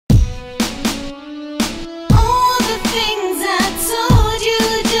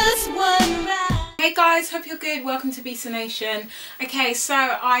guys, hope you're good. Welcome to BisaNation. Okay, so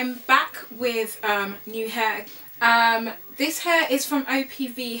I'm back with new hair. This hair is from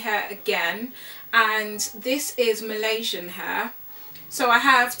OPV Hair again, and this is Malaysian hair. So I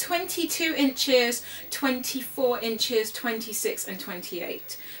have 22 inches, 24 inches, 26 and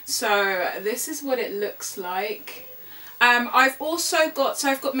 28. So this is what it looks like. I've also got,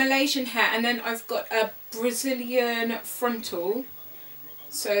 I've got Malaysian hair, and then I've got a Brazilian frontal.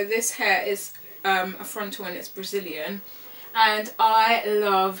 So this hair is a frontal and it's Brazilian, and I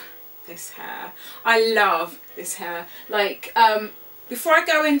love this hair. I love this hair. Like, before I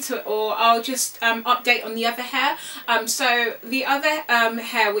go into it all, I'll just update on the other hair. So the other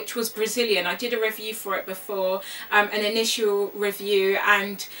hair, which was Brazilian, I did a review for it before, an initial review,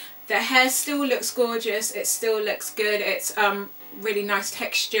 and the hair still looks gorgeous. It still looks good. It's really nice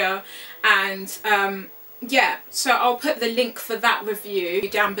texture, and yeah, so I'll put the link for that review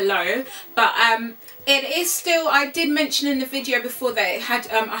down below. But it is still, I did mention in the video before that it had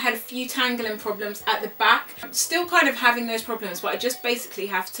I had a few tangling problems at the back. I'm still kind of having those problems, but I just basically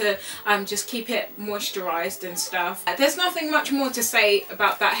have to just keep it moisturized and stuff. There's nothing much more to say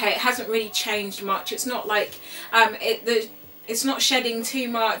about that hair. It hasn't really changed much. It's not like it's not shedding too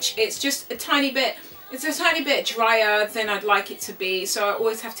much. It's just a tiny bit. It's a tiny bit drier than I'd like it to be, so I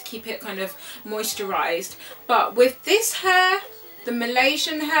always have to keep it kind of moisturised. But with this hair, the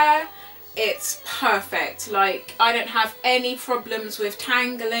Malaysian hair, it's perfect. Like, I don't have any problems with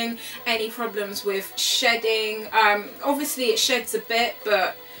tangling, any problems with shedding. Obviously it sheds a bit,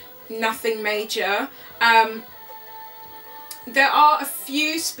 but nothing major. There are a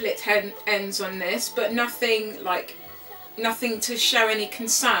few split ends on this, but nothing to show any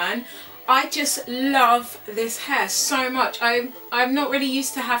concern. I just love this hair so much. I'm not really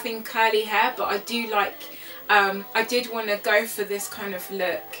used to having curly hair, but I do like, I did want to go for this kind of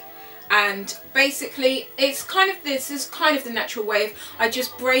look. And basically it's kind of, this is kind of the natural wave. I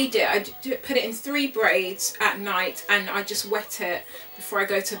just braid it. I put it in 3 braids at night, and I just wet it before I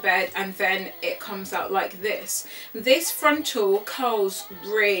go to bed, and then it comes out like this. This frontal curls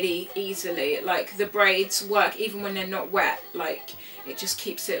really easily. Like, the braids work even when they're not wet. Like, it just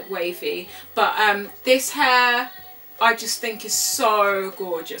keeps it wavy. But this hair, I just think is so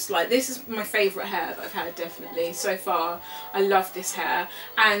gorgeous. Like, this is my favourite hair that I've had, definitely, so far. I love this hair.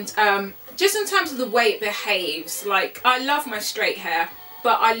 And just in terms of the way it behaves, like, I love my straight hair,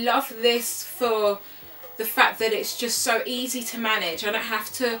 but I love this for the fact that it's just so easy to manage. I don't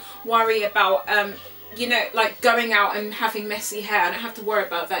have to worry about, you know, like going out and having messy hair. I don't have to worry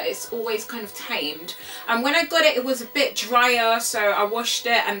about that. It's always kind of tamed. And when I got it, it was a bit drier, so I washed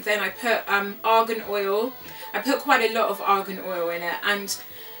it, and then I put argan oil. I put quite a lot of argan oil in it, and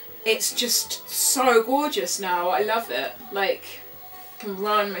it's just so gorgeous now. I love it. Like, I can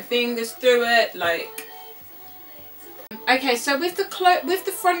run my fingers through it. Like, okay, so with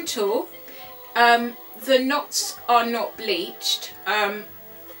the frontal, the knots are not bleached.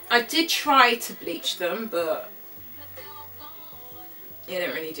 I did try to bleach them, but it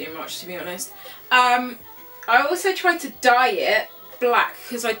didn't really do much, to be honest. I also tried to dye it black,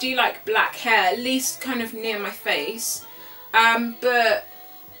 because I do like black hair, at least kind of near my face, but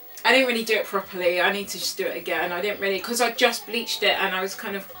I didn't really do it properly. I need to just do it again. I didn't really, because I just bleached it, and I was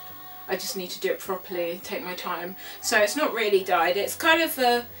kind of, I just need to do it properly, take my time. So it's not really dyed. It's kind of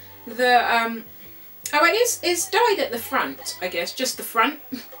oh, it's dyed at the front, I guess, just the front,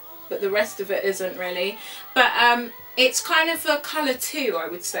 but the rest of it isn't really. But it's kind of a colour 2, I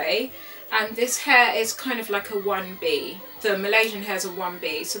would say. And this hair is kind of like a 1B. The Malaysian hair is a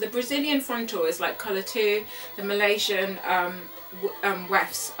 1B. So the Brazilian frontal is like colour 2. The Malaysian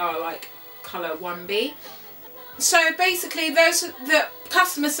wefts are like colour 1B. So basically, the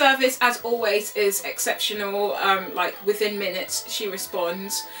customer service, as always, is exceptional. Like, within minutes she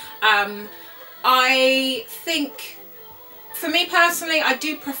responds. I think, for me personally, I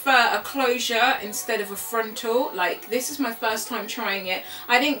do prefer a closure instead of a frontal. Like, this is my first time trying it.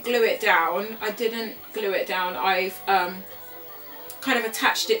 I didn't glue it down. I've kind of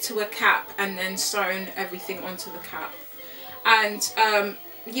attached it to a cap and then sewn everything onto the cap. And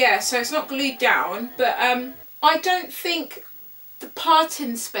yeah, so it's not glued down, but I don't think the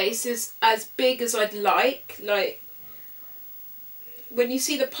parting space is as big as I'd like. Like, when you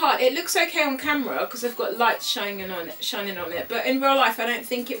see the part, it looks okay on camera because I've got lights shining on it, but in real life I don't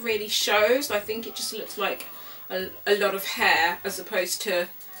think it really shows. I think it just looks like a lot of hair, as opposed to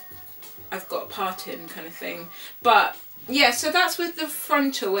I've got a parting kind of thing. But yeah, so that's with the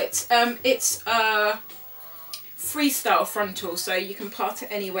frontal. It's a freestyle frontal, so you can part it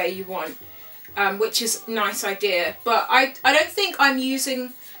any way you want, which is a nice idea. But I don't think I'm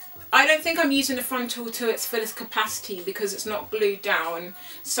using I don't think I'm using the frontal to its fullest capacity because it's not glued down.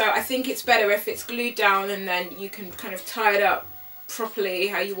 So I think it's better if it's glued down and then you can kind of tie it up properly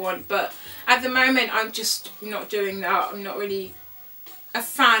how you want. But at the moment I'm just not doing that. I'm not really a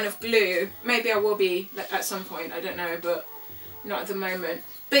fan of glue. Maybe I will be at some point, I don't know, but not at the moment.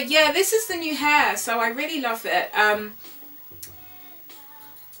 But yeah, this is the new hair, so I really love it.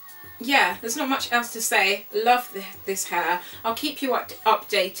 Yeah, there's not much else to say. Love this hair. I'll keep you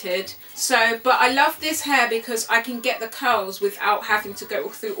updated. But I love this hair because I can get the curls without having to go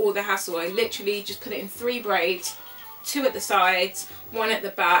through all the hassle. I literally just put it in 3 braids, 2 at the sides, 1 at the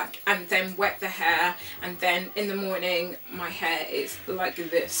back, and then wet the hair. And then in the morning, my hair is like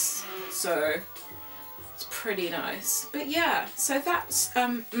this. So it's pretty nice. But yeah, so that's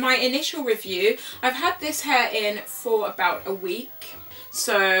my initial review. I've had this hair in for about a week.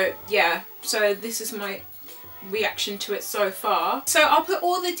 So yeah, so this is my reaction to it so far. So I'll put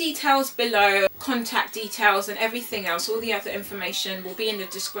all the details below, contact details and everything else, all the other information will be in the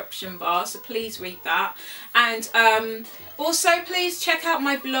description bar, so please read that. And also please check out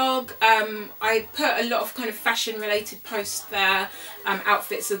my blog. I put a lot of kind of fashion related posts there,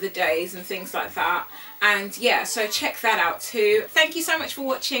 outfits of the days and things like that. And yeah, so check that out too. Thank you so much for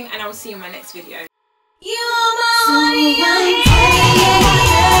watching, and I will see you in my next video. You're my